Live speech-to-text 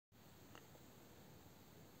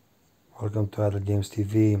Welcome to Idle Games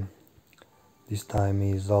TV. This time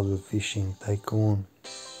is Idle Fish Inc Tycoon.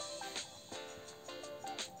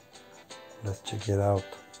 Let's check it out.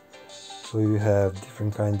 So you have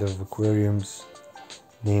different kind of aquariums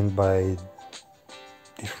named by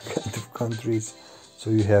different kind of countries.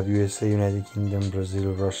 So you have USA, United Kingdom,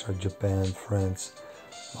 Brazil, Russia, Japan, France,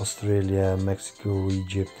 Australia, Mexico,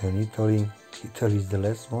 Egypt and Italy. Italy is the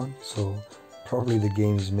last one, so probably the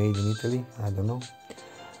game is made in Italy, I don't know.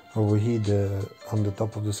 Over here on the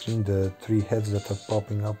top of the screen, the three heads that are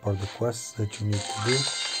popping up are the quests that you need to do.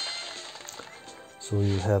 So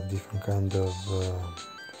you have different kind of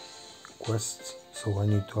quests. So I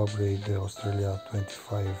need to upgrade the Australia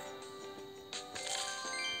 25.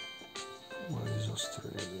 Where is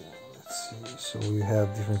Australia? Let's see. So you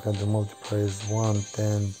have different kind of multipliers, 1,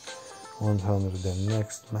 10, 100 and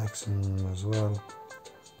next maximum as well.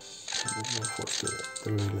 Let's go for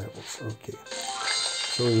 3 levels. Okay.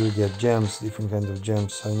 So you get gems, different kind of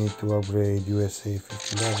gems. I need to upgrade USA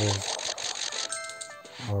 50 levels.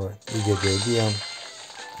 Alright, you get the idea.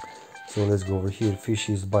 So let's go over here.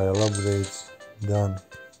 Fishes, bio upgrades, done.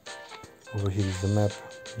 Over here is the map.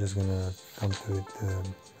 I'm just gonna come to it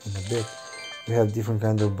in a bit. We have different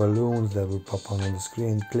kind of balloons that will pop on the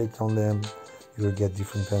screen. Click on them, you will get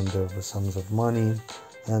different kind of sums of money.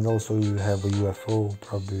 And also you have a UFO,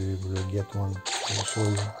 probably will get one. I'll show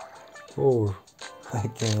you. Or I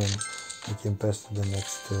can pass to the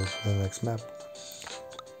next map.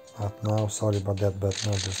 Not now, sorry about that, but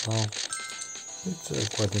not just now. It's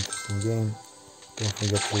a quite interesting game. Don't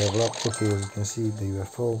forget to level up. Okay, as you can see, the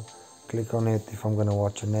UFO. Click on it. If I'm gonna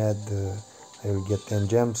watch an ad, I will get 10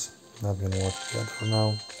 gems. Not gonna watch the ad for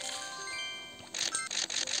now.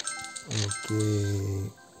 Okay,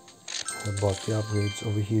 I bought the upgrades.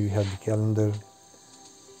 Over here you have the calendar.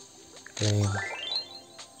 Claim.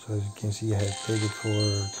 So as you can see, I have played it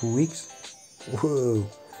for 2 weeks. Whoa!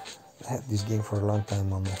 I had this game for a long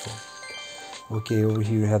time on my phone. Okay, over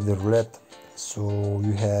here you have the roulette. So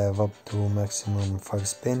you have up to maximum 5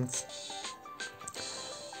 spins.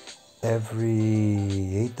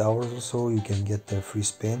 Every 8 hours or so you can get a free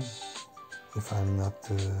spin. If I'm not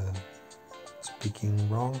speaking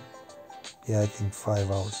wrong. Yeah, I think 5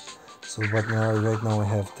 hours. So but right now I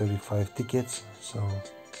have 35 tickets. So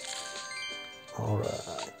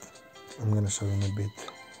alright, I'm gonna show you in a bit.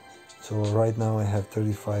 So right now I have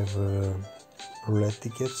 35 roulette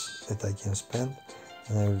tickets that I can spend,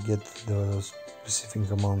 and I will get the specific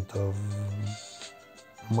amount of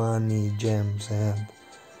money, gems and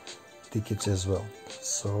tickets as well.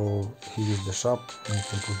 So here is the shop, and you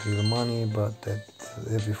can put real money, but at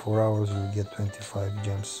every 4 hours you will get 25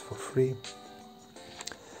 gems for free.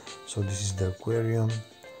 So this is the aquarium.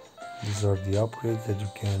 These are the upgrades that you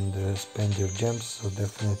can spend your gems, so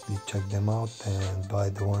definitely check them out and buy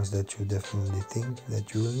the ones that you definitely think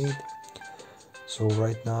that you will need. So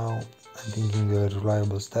right now I'm thinking a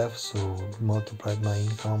reliable staff, so multiply my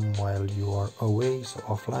income while you are away, so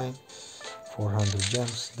offline, 400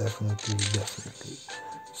 gems, definitely.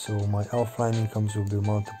 So my offline incomes will be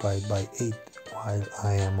multiplied by 8 while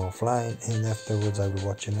I am offline, and afterwards I will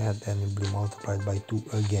watch an ad and it will be multiplied by 2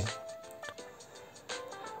 again.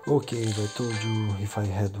 Okay, as I told you, if I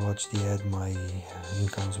had watched the ad, my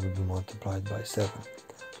incomes will be multiplied by 7.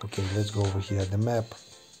 Okay, let's go over here at the map.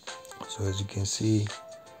 So as you can see,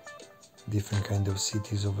 different kind of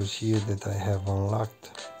cities over here that I have unlocked,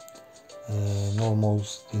 and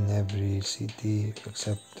almost in every city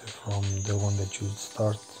except from the one that you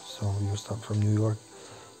start. So you start from New York,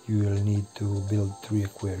 you will need to build 3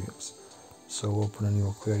 aquariums. So open a new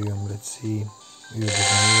aquarium. Let's see, Rio de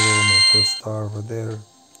Janeiro, my first star over there.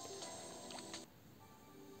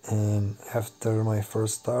 And after my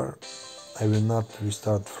first star I will not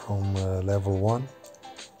restart from level 1,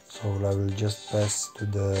 so I will just pass to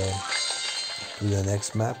the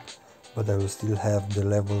next map, but I will still have the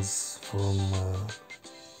levels from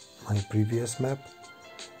my previous map,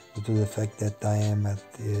 due to the fact that I am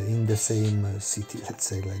in the same city, let's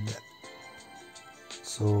say like that.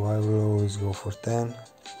 So I will always go for 10.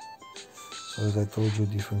 So as I told you,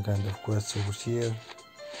 different kind of quests over here.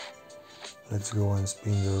 Let's go and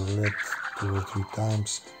spin the roulette 2 or 3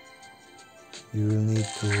 times. You will need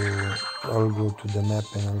to, I'll go to the map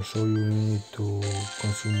and I'll show you, you need to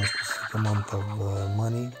consume a specific amount of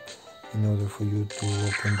money in order for you to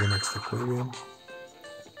open the next aquarium.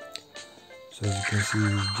 So as you can see,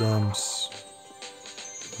 gems,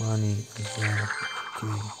 money as well.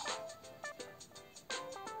 Okay.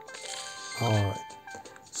 Alright,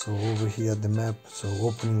 so over here at the map, so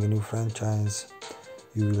opening a new franchise,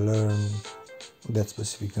 you will learn that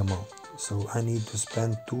specific amount. So I need to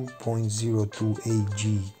spend 2.02 AG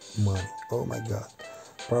money. Oh my god,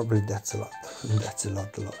 probably that's a lot. That's a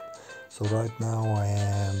lot. So right now I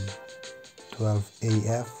am 12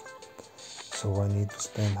 AF, so I need to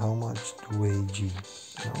spend how much? 2 AG.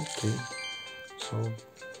 Okay, so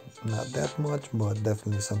not that much, but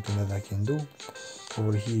definitely something that I can do.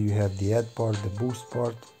 Over here you have the ad part, the boost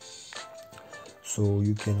part, so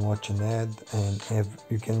you can watch an ad, and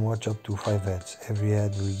you can watch up to 5 ads. Every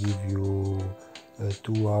ad will give you a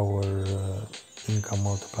 2-hour income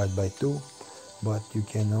multiplied by 2, but you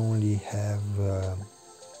can only have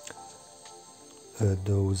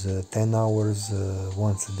those 10 hours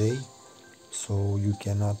once a day, so you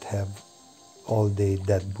cannot have all day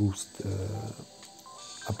that boost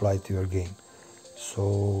applied to your game.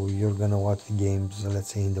 So you're gonna watch the games,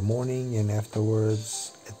 let's say in the morning, and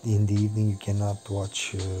afterwards in the evening you cannot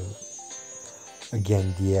watch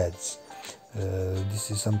again the ads.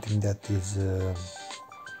 This is something that is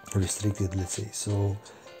restricted, let's say. So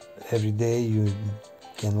every day you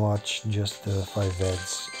can watch just 5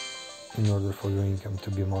 ads in order for your income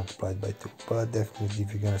to be multiplied by 2. But definitely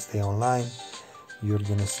if you're gonna stay online, you're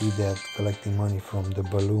gonna see that collecting money from the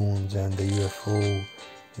balloons and the UFO,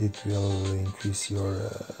 it will increase your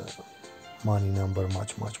money number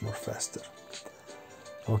much more faster.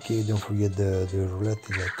 Okay, don't forget the roulette,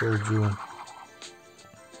 as I told you.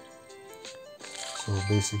 So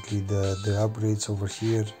basically the upgrades over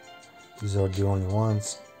here, these are the only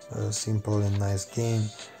ones. Simple and nice game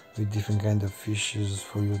with different kind of fishes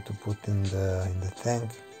for you to put in the tank.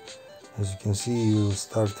 As you can see, you will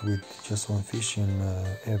start with just 1 fish in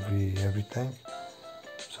every tank.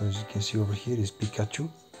 So as you can see over here is Pikachu.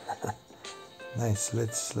 Nice.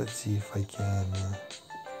 Let's see if I can.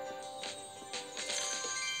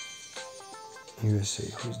 USA.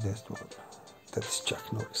 Who's that one? That's Chuck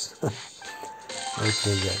Norris.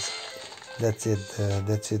 Okay, guys.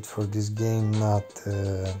 That's it for this game. Not.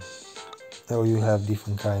 Oh, you have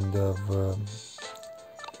different kind of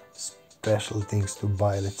special things to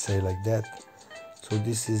buy. Let's say like that. So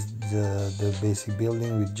this is the basic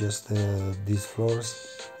building with just these floors.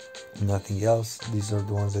 Nothing else. These are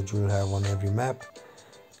the ones that you will have on every map,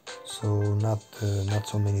 so not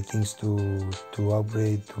so many things to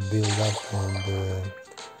upgrade, to build up, and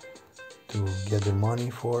to gather money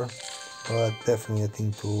for, but definitely a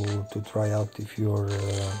thing to try out if you're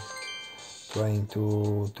trying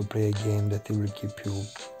to play a game that will keep you,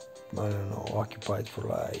 I don't know, occupied for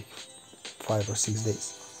like 5 or 6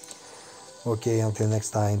 days. Okay, until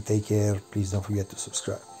next time, take care. Please don't forget to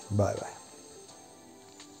subscribe. Bye bye.